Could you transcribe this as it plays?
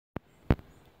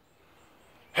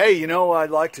Hey, you know,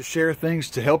 I'd like to share things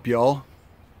to help y'all.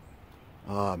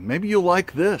 Maybe you'll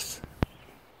like this.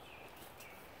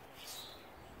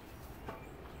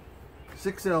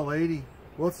 6L80.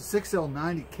 Well, it's a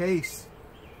 6L90 case.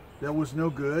 That was no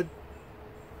good.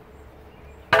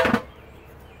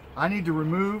 I need to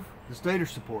remove the stator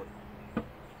support.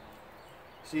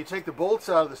 So you take the bolts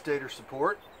out of the stator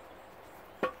support.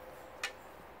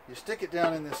 You stick it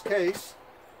down in this case.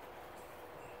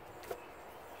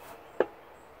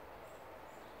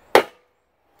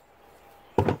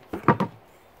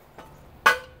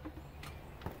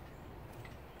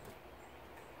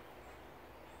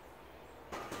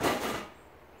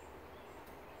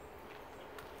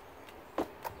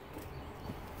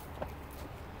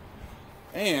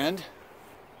 And,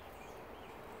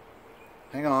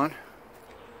 hang on,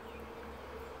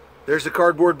 there's a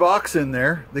cardboard box in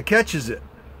there that catches it.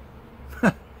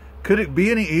 Could it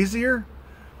be any easier?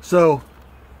 So,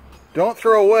 don't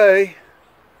throw away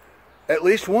at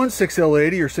least one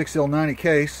 6L80 or 6L90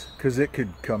 case, because it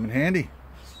could come in handy.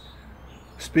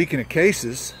 Speaking of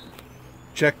cases,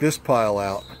 check this pile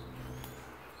out.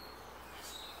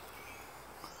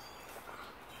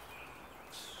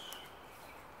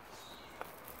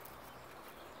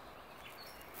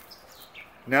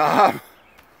 Now,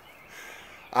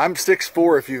 I'm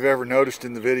 6'4", if you've ever noticed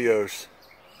in the videos.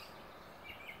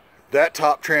 That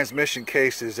top transmission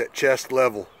case is at chest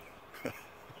level.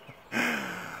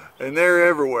 And they're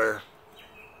everywhere.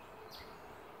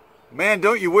 Man,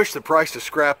 don't you wish the price of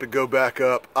scrap would go back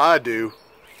up? I do.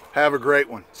 Have a great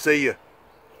one. See ya.